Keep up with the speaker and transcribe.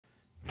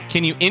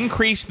Can you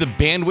increase the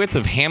bandwidth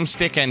of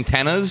HamStick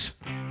antennas?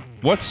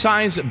 What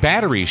size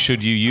battery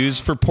should you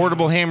use for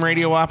portable ham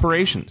radio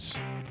operations?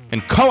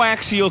 And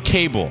coaxial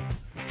cable.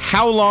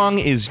 How long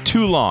is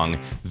too long?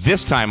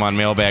 This time on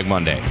Mailbag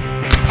Monday.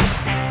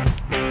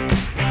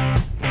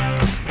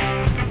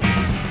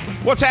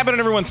 What's happening,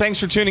 everyone? Thanks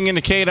for tuning in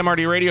to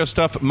KMRD Radio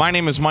Stuff. My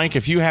name is Mike.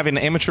 If you have an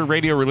amateur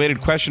radio-related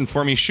question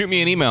for me, shoot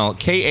me an email,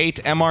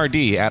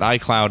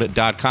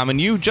 k8mrd@icloud.com, and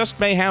you just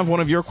may have one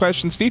of your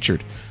questions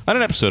featured on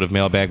an episode of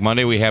Mailbag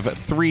Monday. We have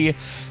 3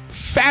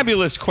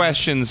 fabulous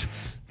questions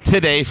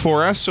today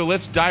for us, so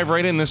let's dive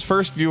right in. This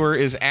first viewer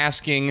is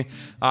asking,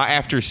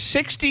 after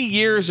 60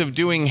 years of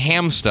doing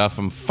ham stuff,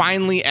 I'm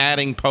finally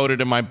adding POTA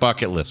to my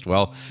bucket list.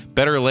 Well,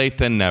 better late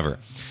than never.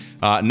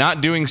 Not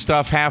doing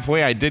stuff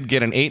halfway, I did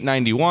get an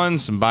 891,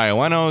 some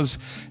Bioenos,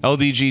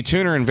 LDG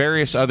tuner, and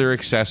various other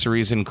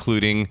accessories,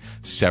 including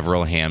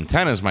several ham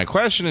antennas. My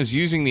question is,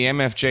 using the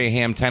MFJ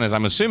ham antennas,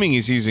 I'm assuming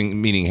he's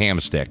meaning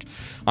HamStick,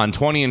 on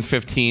 20 and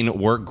 15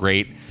 work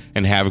great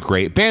and have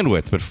great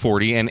bandwidth, but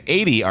 40 and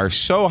 80 are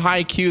so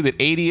high Q that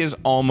 80 is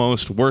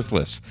almost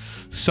worthless.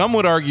 Some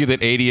would argue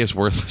that 80 is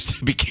worthless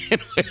to begin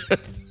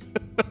with.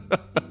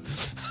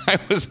 I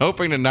was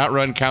hoping to not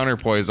run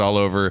counterpoise all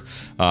over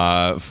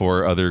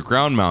for other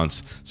ground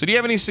mounts. So do you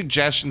have any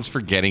suggestions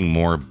for getting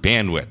more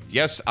bandwidth?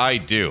 Yes, I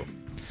do.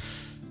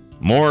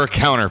 More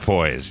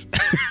counterpoise.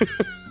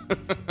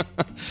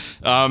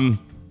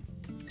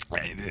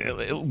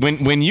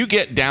 When you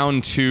get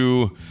down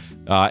to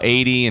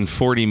 80 and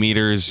 40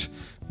 meters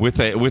with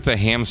a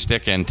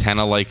HamStick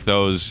antenna like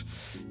those,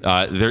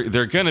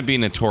 they're going to be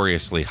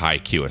notoriously high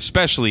Q,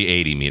 especially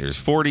 80 meters.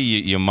 40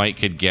 you might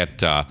could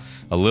get a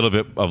little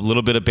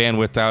bit of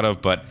bandwidth out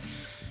of, but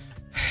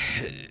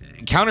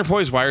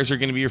counterpoise wires are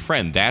going to be your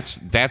friend. That's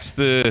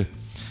the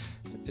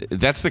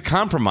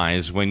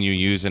compromise when you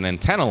use an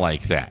antenna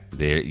like that.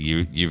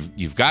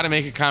 You've got to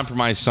make a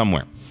compromise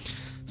somewhere.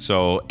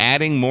 So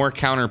adding more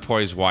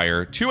counterpoise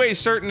wire to a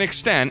certain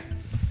extent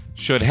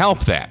should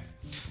help that.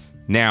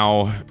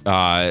 Now,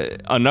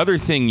 another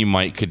thing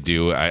you could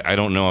do, I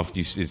don't know if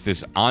is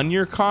this on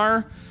your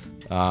car?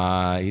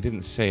 He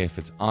didn't say if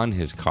it's on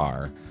his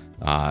car.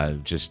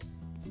 Just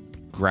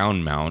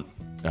ground mount.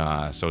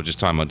 So just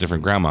talking about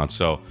different ground mounts.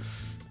 So,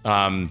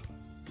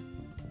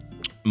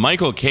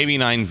 Michael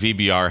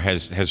KB9VBR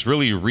has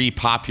really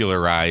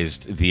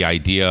repopularized the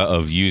idea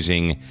of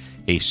using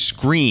a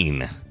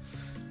screen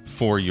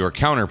for your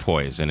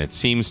counterpoise, and it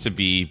seems to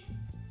be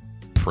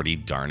pretty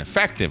darn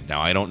effective.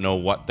 Now, I don't know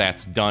what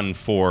that's done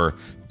for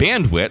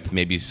bandwidth.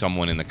 Maybe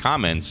someone in the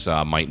comments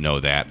might know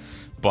that,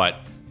 but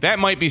that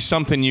might be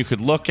something you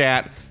could look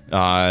at,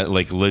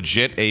 like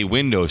legit a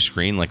window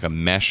screen, like a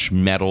mesh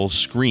metal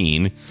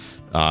screen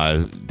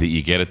that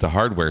you get at the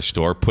hardware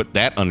store. Put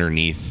that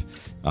underneath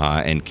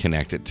and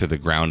connect it to the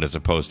ground as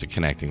opposed to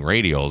connecting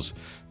radials.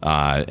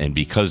 And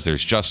because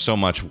there's just so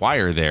much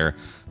wire there,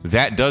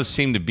 that does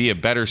seem to be a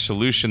better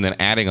solution than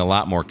adding a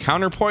lot more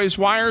counterpoise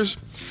wires.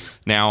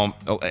 Now,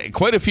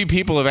 quite a few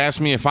people have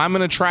asked me if I'm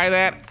going to try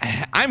that.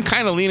 I'm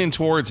kind of leaning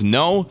towards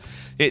no.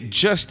 It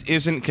just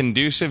isn't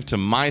conducive to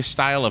my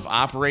style of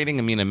operating.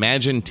 I mean,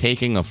 imagine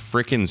taking a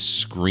frickin'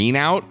 screen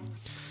out.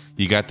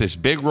 You got this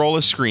big roll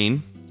of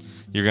screen.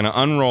 You're going to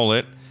unroll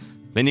it.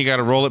 Then you got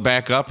to roll it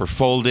back up or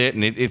fold it,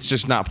 and it's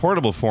just not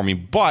portable for me.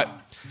 But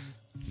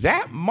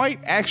that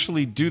might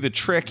actually do the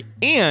trick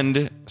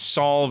and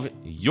solve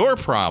your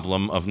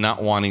problem of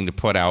not wanting to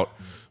put out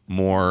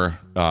more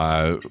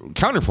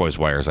counterpoise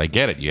wires. I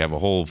get it. You have a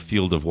whole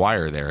field of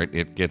wire there.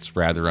 It gets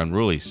rather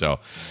unruly. So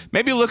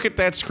maybe look at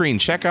that screen.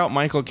 Check out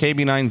Michael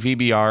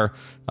KB9VBR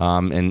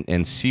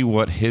and see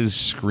what his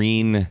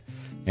screen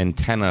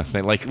antenna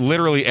thing. Like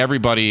literally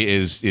everybody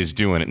is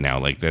doing it now.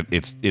 Like that.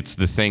 It's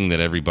the thing that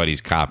everybody's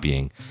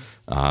copying,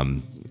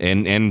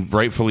 and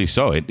rightfully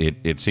so.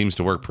 It seems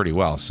to work pretty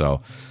well.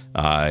 So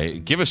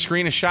give a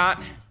screen a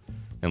shot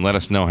and let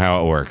us know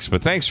how it works.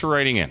 But thanks for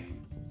writing in.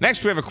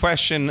 Next, we have a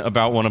question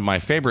about one of my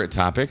favorite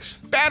topics,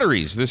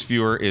 batteries. This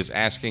viewer is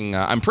asking,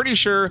 I'm pretty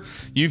sure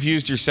you've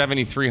used your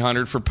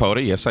 7300 for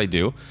POTA. Yes, I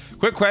do.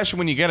 Quick question,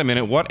 when you get a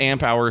minute, what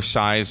amp hour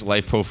size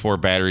LiFePO4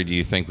 battery do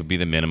you think would be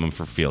the minimum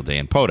for field day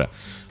in POTA?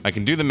 I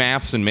can do the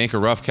maths and make a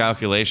rough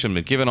calculation,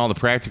 but given all the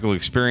practical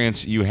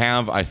experience you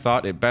have, I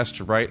thought it best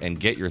to write and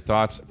get your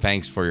thoughts.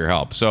 Thanks for your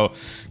help. So,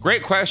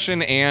 great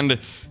question, and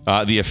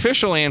the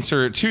official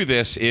answer to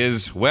this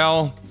is,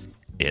 well,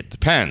 it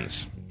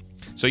depends.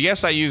 So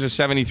yes, I use a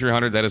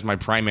 7300. That is my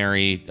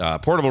primary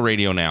portable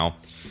radio now.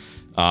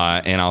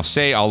 And I'll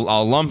say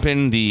I'll lump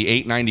in the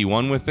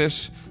 891 with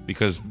this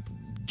because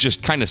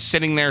just kind of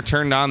sitting there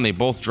turned on, they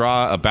both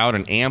draw about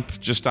an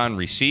amp just on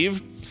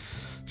receive.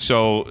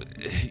 So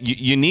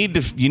you need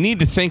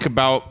to think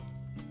about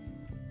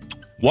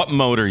what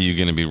mode are you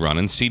going to be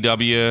running?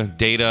 CW,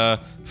 data,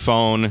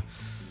 phone.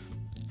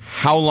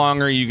 How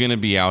long are you going to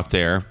be out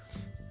there?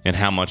 And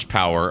how much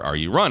power are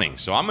you running?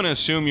 So I'm going to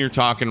assume you're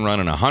talking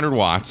running 100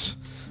 watts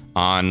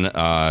on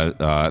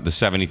the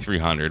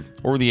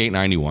 7300 or the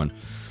 891.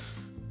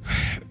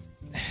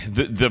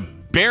 The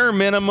bare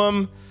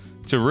minimum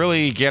to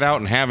really get out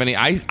and have any.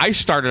 I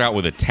started out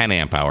with a 10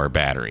 amp hour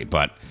battery,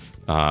 but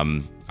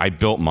I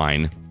built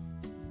mine.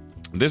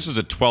 This is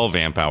a 12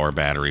 amp hour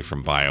battery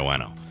from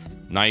Bioenno.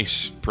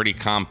 Nice, pretty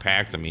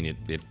compact. I mean,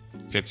 it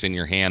fits in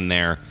your hand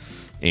there.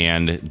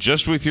 And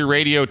just with your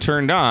radio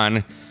turned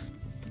on,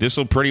 this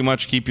will pretty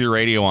much keep your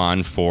radio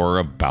on for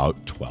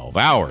about 12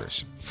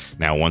 hours.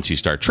 Now, once you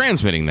start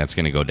transmitting, that's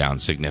going to go down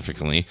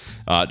significantly.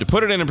 To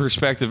put it into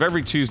perspective,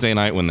 every Tuesday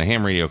night when the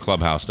Ham Radio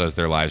Clubhouse does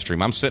their live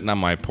stream, I'm sitting on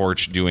my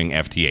porch doing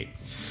FT8.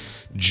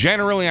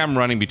 Generally, I'm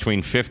running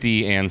between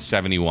 50 and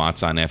 70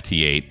 watts on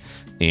FT8,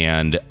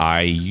 and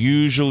I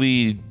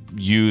usually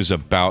use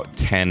about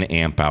 10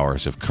 amp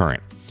hours of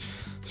current.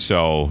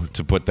 So,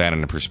 to put that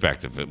into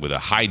perspective, with a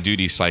high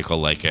duty cycle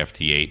like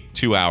FT8,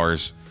 2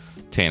 hours,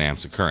 10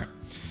 amps of current.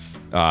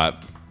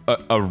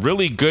 A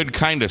really good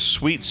kind of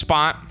sweet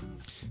spot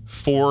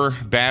for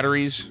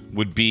batteries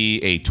would be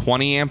a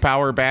 20 amp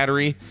hour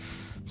battery.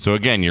 So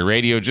again, your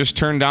radio just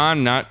turned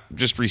on, not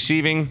just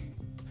receiving,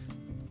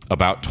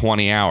 about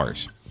 20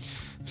 hours.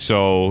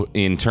 So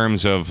in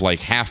terms of like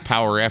half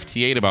power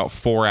FT8, about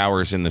 4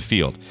 hours in the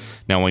field.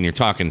 Now when you're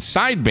talking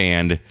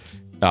sideband,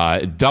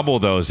 double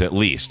those at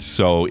least.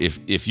 So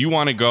if you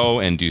want to go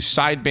and do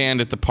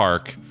sideband at the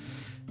park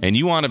and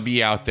you want to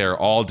be out there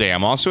all day,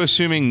 I'm also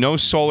assuming no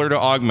solar to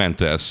augment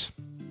this,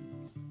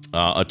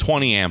 a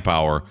 20 amp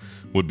hour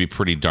would be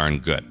pretty darn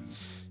good.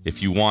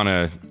 If you want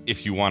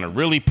to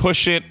really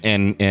push it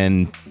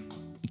and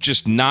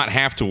just not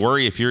have to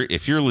worry, if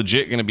you're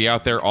legit going to be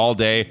out there all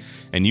day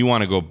and you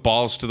want to go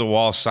balls to the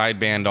wall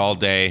sideband all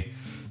day,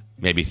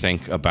 maybe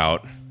think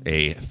about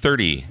a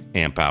 30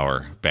 amp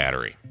hour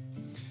battery.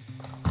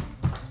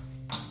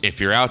 If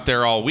you're out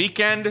there all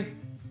weekend,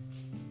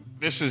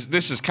 this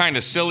is kind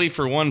of silly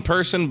for one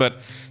person, but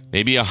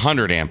maybe a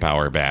 100 amp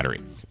hour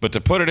battery. But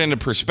to put it into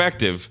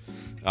perspective,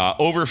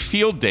 over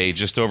field day,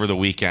 just over the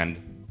weekend,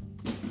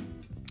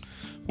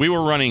 we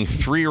were running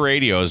 3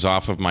 radios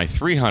off of my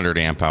 300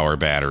 amp hour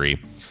battery.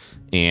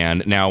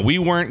 And now we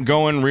weren't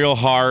going real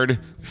hard.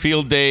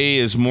 Field day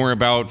is more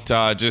about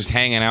just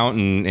hanging out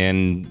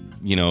and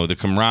you know, the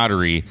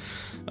camaraderie.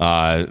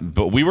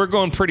 But we were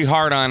going pretty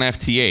hard on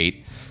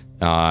FT8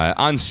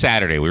 on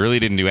Saturday. We really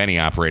didn't do any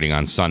operating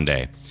on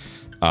Sunday.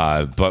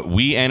 But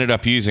we ended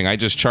up using, I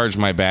just charged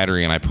my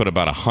battery and I put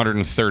about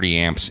 130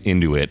 amps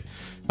into it.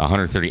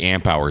 130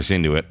 amp hours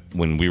into it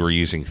when we were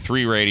using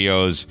 3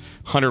 radios,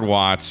 100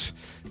 watts,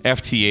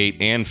 FT8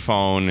 and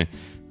phone,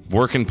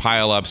 working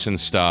pile-ups and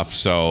stuff.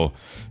 So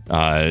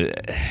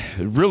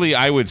really,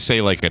 I would say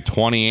like a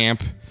 20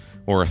 amp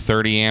or a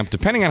 30 amp,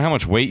 depending on how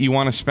much weight you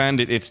want to spend.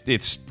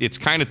 It's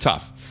kind of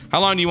tough. How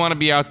long do you want to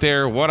be out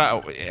there?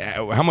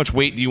 How much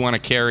weight do you want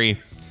to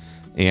carry?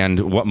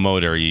 And what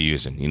mode are you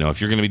using? You know, if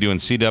you're going to be doing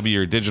CW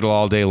or digital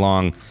all day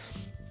long,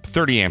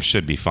 30 amps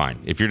should be fine.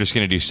 If you're just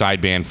going to do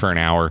sideband for an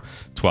hour,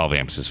 12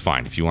 amps is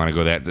fine. If you want to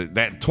go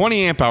that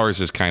 20 amp hours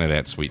is kind of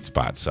that sweet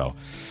spot. So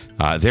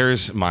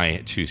there's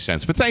my 2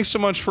 cents. But thanks so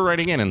much for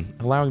writing in and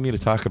allowing me to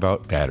talk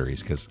about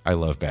batteries, because I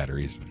love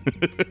batteries.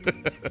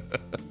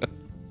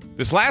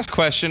 This last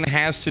question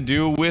has to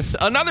do with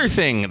another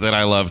thing that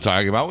I love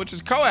talking about, which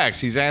is coax.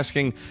 He's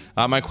asking,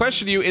 my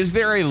question to you, is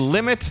there a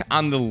limit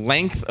on the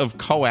length of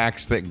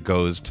coax that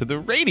goes to the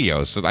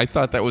radio? So I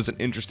thought that was an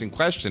interesting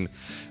question.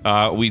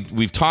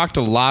 We've talked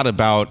a lot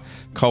about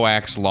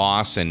coax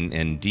loss and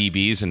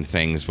dBs and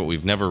things, but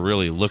we've never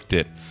really looked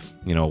at,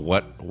 you know,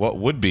 what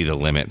would be the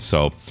limit.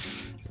 So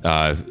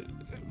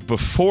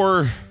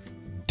before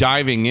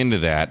diving into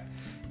that,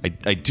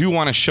 I do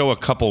want to show a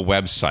couple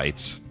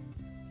websites.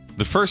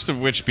 The first of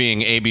which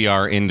being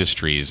ABR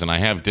Industries, and I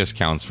have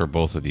discounts for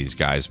both of these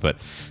guys. But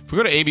if we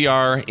go to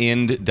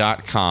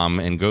abrind.com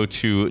and go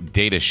to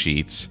data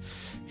sheets,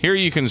 here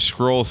you can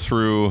scroll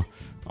through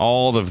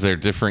all of their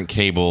different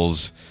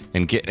cables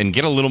and get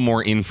a little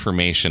more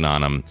information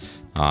on them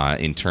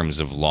in terms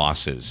of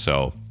losses.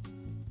 So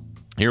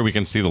here we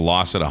can see the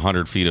loss at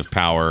 100 feet of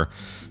power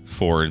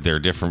for their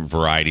different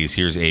varieties.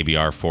 Here's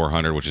ABR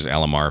 400, which is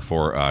LMR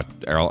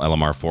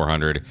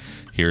 400.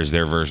 Here's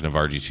their version of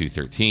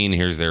RG213.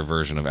 Here's their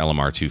version of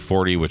LMR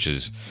 240, which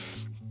is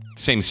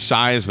same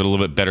size but a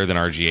little bit better than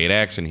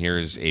RG8X. And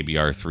here's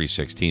ABR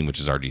 316, which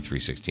is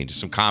RG316.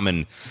 Just some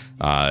common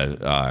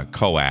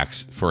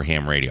coax for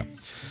ham radio.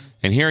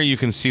 And here you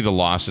can see the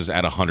losses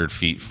at 100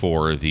 feet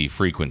for the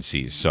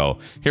frequencies. So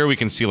here we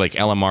can see like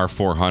LMR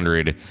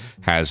 400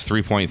 has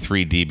 3.3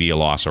 dB a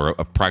loss, or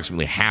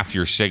approximately half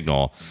your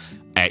signal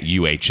at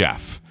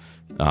UHF.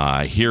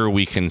 Here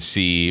we can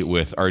see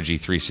with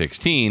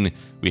RG316,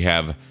 we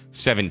have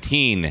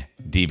 17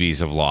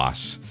 dBs of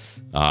loss,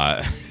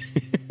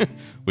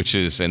 which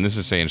is, and this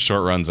is saying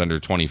short runs under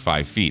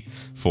 25 feet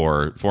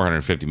for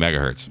 450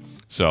 megahertz.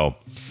 So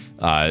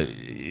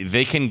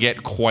they can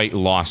get quite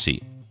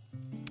lossy.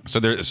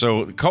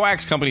 So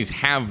coax companies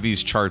have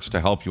these charts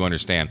to help you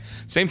understand.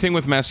 Same thing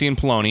with Messi and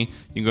Poloni.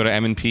 You can go to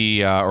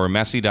MNP or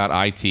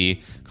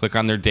Messi.it, click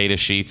on their data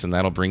sheets, and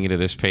that'll bring you to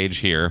this page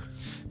here.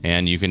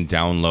 And you can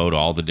download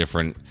all the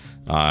different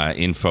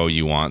info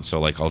you want. So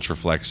like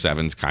Ultraflex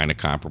 7's kind of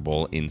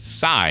comparable in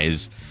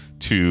size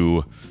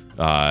to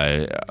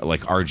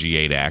like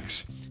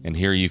RG8X. And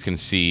here you can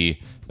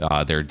see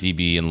their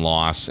dB in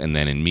loss, and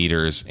then in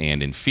meters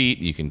and in feet.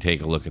 You can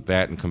take a look at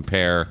that and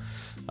compare.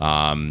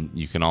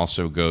 You can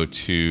also go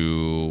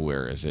to,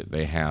 where is it?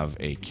 They have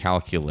a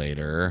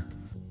calculator.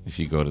 If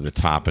you go to the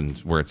top and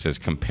where it says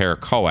compare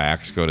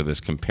coax, go to this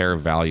compare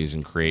values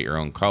and create your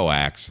own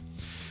coax.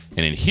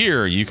 And in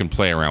here, you can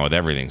play around with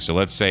everything. So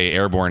let's say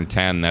Airborne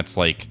 10, that's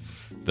like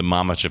the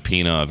Mama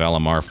Chapina of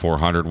LMR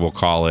 400, we'll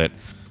call it.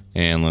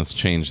 And let's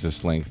change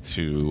this length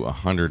to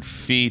 100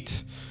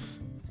 feet.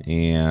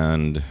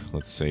 And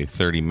let's say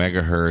 30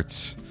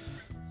 megahertz.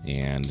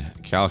 And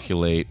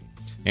calculate.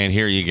 And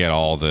here you get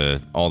all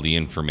the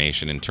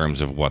information in terms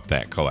of what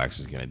that coax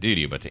is going to do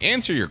to you. But to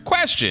answer your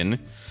question,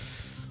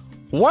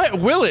 what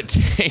will it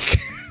take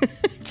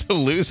to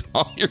lose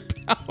all your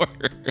power?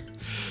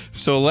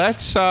 So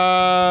let's pick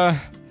on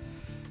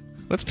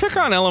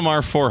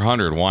LMR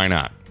 400. Why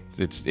not?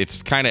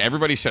 It's kind of,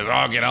 everybody says,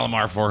 oh, get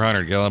LMR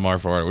 400, get LMR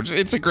 400, which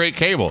it's a great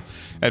cable.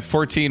 At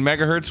 14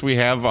 megahertz, we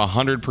have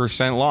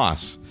 100%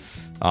 loss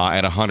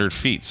at 100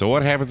 feet. So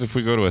what happens if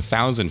we go to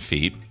 1,000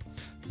 feet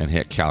and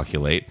hit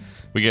calculate?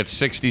 We get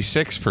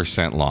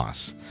 66%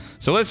 loss.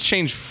 So let's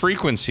change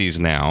frequencies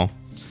now.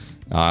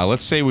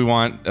 Let's say we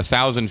want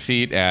 1,000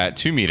 feet at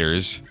 2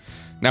 meters.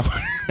 Now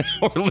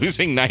we're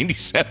losing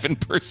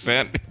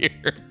 97%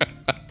 here.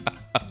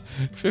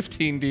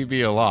 15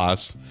 dB of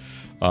loss.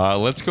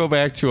 Let's go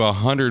back to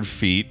 100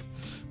 feet,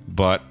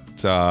 but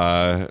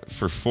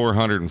for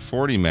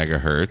 440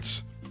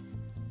 megahertz,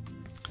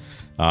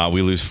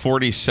 we lose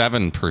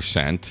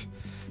 47%.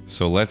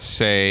 So let's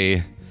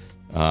say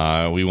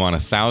we want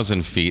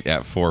 1,000 feet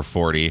at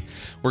 440.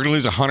 We're going to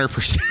lose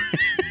 100%.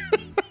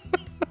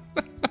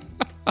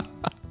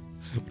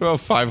 What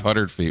about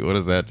 500 feet? What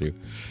does that do?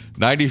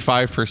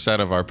 95%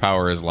 of our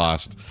power is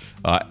lost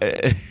for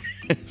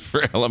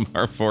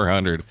LMR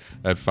 400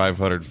 at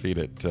 500 feet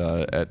at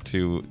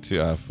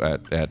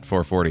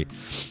 440.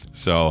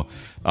 So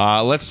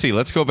let's see.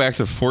 Let's go back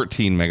to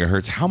 14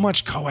 megahertz. How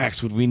much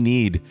coax would we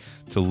need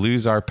to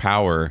lose our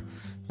power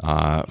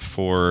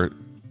for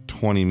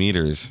 20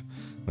 meters?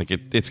 Like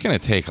it's going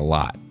to take a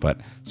lot. But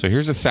so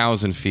here's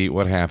 1,000 feet.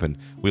 What happened?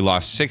 We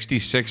lost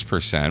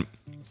 66%.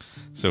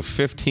 So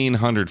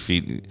 1,500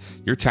 feet.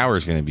 Your tower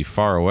is going to be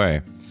far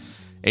away.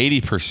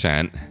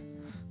 80%.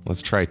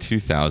 Let's try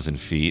 2,000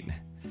 feet.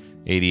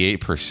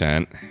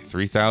 88%.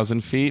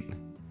 3,000 feet.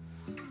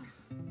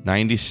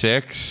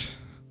 96.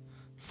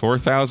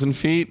 4,000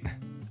 feet.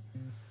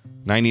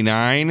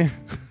 99.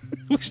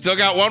 We still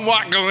got 1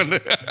 watt going.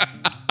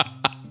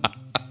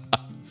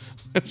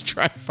 Let's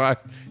try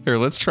 5. Here,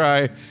 let's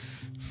try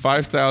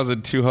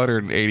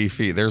 5,280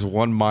 feet. There's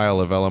 1 mile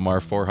of LMR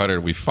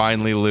 400. We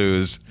finally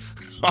lose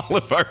all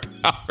of our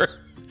power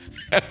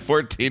at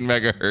 14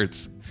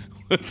 megahertz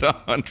with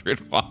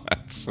 100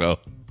 watts. So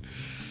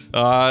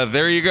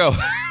there you go.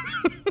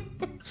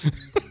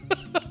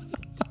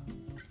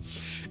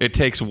 It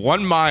takes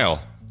 1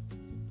 mile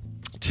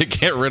to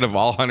get rid of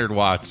all 100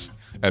 watts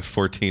at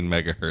 14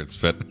 megahertz.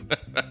 But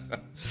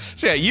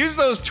so yeah, use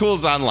those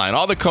tools online.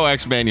 All the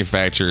coax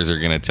manufacturers are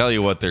going to tell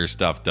you what their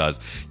stuff does.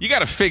 You got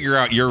to figure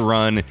out your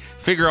run,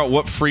 figure out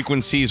what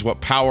frequencies,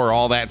 what power,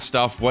 all that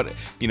stuff. What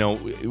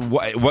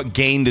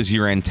gain does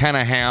your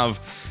antenna have?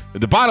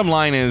 The bottom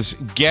line is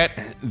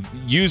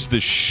use the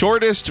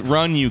shortest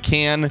run you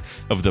can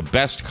of the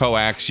best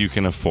coax you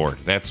can afford.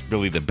 That's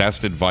really the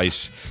best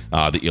advice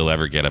that you'll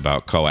ever get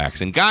about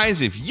coax. And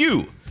guys, if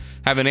you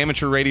have an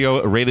amateur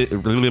radio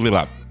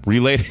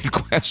related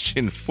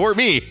question for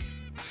me,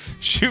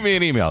 shoot me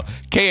an email,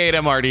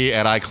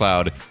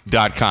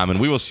 k8mrd@icloud.com, and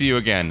we will see you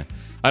again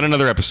on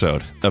another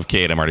episode of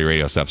K8MRD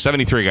Radio Stuff.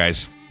 73,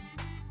 guys.